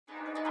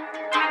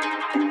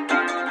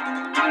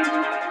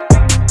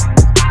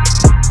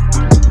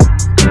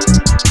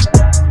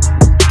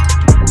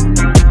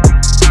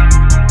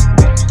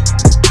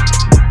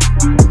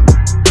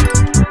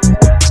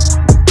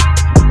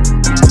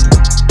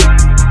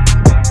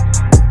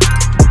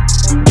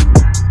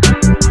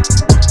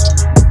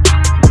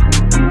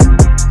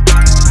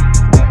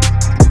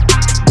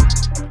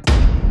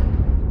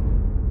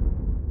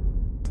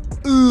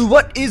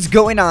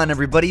going on,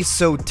 everybody?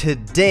 So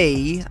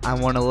today I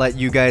want to let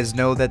you guys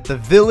know that the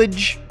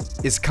village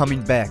is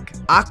coming back.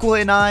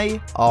 Aqua and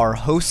I are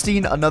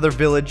hosting another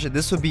village.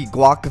 This would be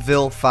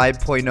Guacamole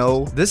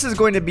 5.0. This is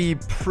going to be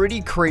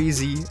pretty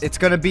crazy. It's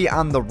going to be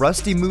on the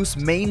Rusty Moose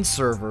main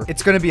server.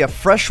 It's going to be a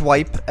fresh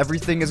wipe.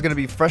 Everything is going to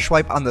be fresh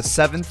wipe on the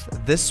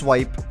 7th, this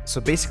wipe. So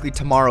basically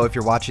tomorrow, if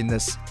you're watching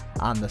this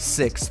on the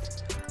 6th.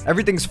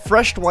 Everything's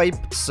fresh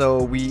wipe,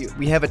 so we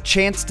have a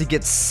chance to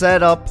get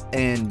set up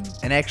and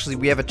actually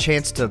we have a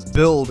chance to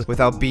build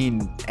without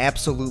being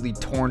absolutely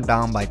torn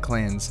down by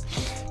clans.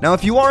 Now,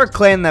 if you are a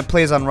clan that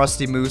plays on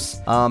Rusty Moose,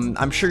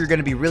 I'm sure you're going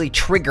to be really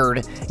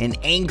triggered and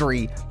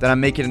angry that I'm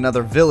making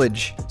another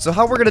village. So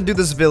how we're going to do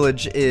this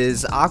village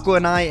is Aqua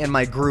and I and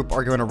my group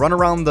are going to run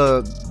around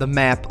the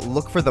map,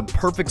 look for the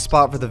perfect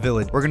spot for the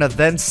village. We're going to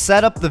then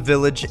set up the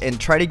village and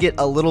try to get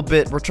a little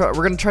bit, we're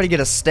going to try to get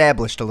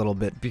established a little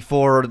bit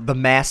before the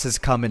masses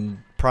come and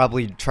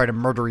probably try to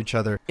murder each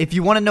other. If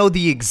you want to know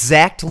the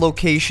exact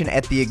location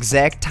at the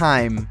exact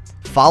time,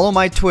 follow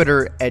my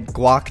Twitter at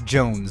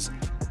GuacJones.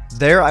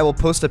 There I will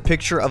post a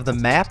picture of the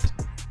map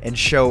and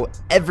show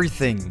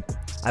everything.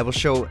 I will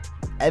show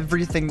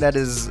everything that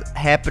is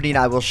happening.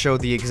 I will show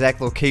the exact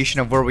location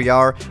of where we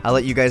are. I'll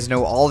let you guys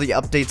know all the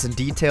updates and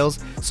details.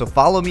 So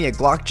follow me at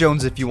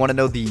GuacJones if you want to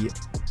know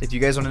if you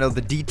guys want to know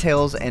the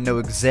details and know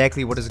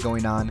exactly what is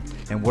going on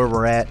and where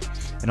we're at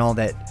and all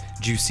that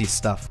juicy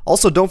stuff.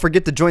 Also, don't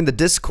forget to join the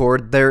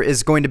Discord. There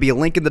is going to be a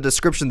link in the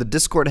description. The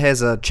Discord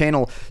has a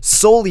channel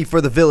solely for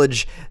the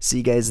village. See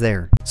you guys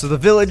there. So the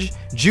village,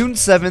 June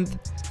 7th,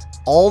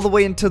 all the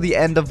way until the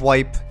end of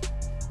wipe.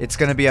 It's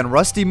going to be on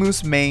Rusty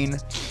Moose main.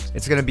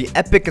 It's going to be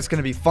epic. It's going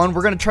to be fun.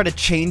 We're going to try to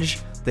change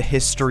the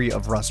history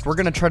of Rust. We're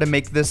going to try to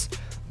make this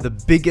the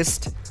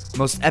biggest,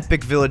 most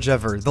epic village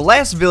ever. The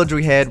last village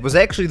we had was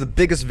actually the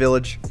biggest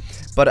village,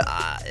 but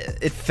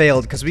it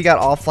failed because we got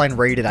offline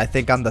raided, I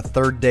think, on the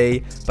 3rd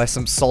day by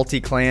some salty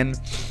clan.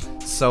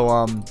 So,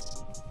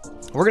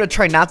 we're going to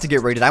try not to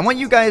get raided. I want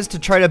you guys to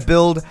try to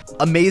build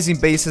amazing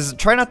bases.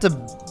 Try not to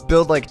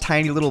build, like,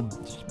 tiny little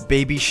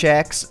baby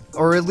shacks,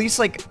 or at least,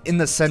 like, in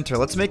the center.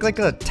 Let's make, like,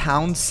 a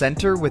town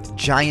center with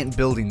giant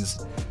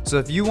buildings. So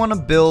if you want to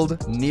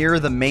build near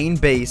the main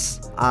base,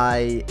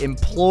 I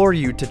implore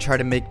you to try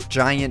to make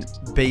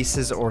giant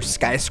bases or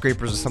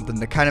skyscrapers or something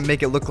to kind of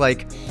make it look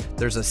like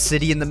there's a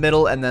city in the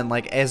middle, and then,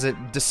 like, as it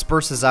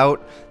disperses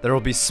out, there will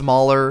be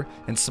smaller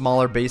and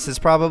smaller bases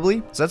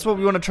probably. So that's what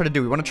we want to try to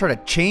do. We want to try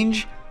to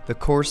change the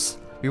course.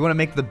 We want to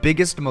make the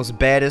biggest, most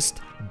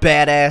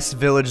badass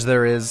village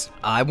there is.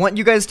 I want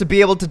you guys to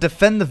be able to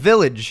defend the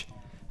village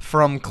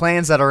from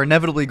clans that are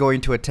inevitably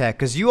going to attack,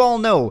 because you all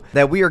know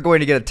that we are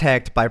going to get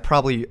attacked by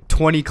probably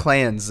 20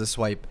 clans this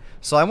wipe.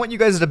 So I want you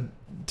guys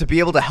to be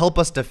able to help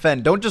us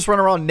defend. Don't just run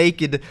around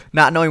naked,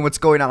 not knowing what's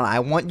going on. I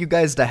want you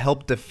guys to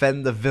help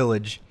defend the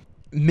village,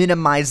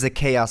 minimize the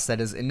chaos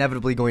that is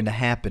inevitably going to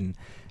happen,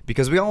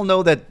 because we all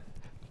know that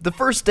the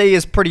first day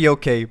is pretty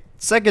okay.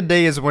 Second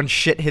day is when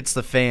shit hits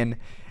the fan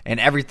and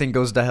everything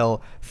goes to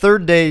hell.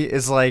 Third day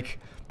is like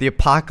the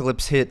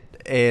apocalypse hit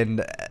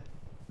and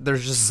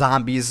there's just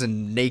zombies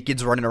and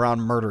nakeds running around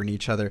murdering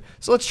each other.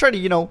 So let's try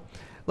to,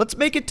 let's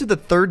make it to the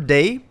 3rd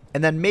day,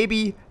 and then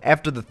maybe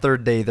after the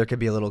 3rd day there could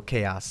be a little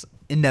chaos,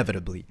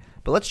 inevitably.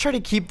 But let's try to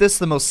keep this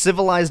the most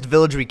civilized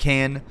village we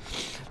can.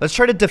 Let's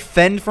try to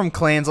defend from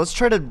clans. Let's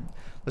try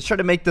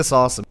to make this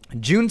awesome.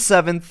 June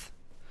 7th,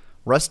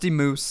 Rusty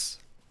Moose.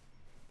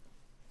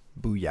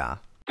 Booyah.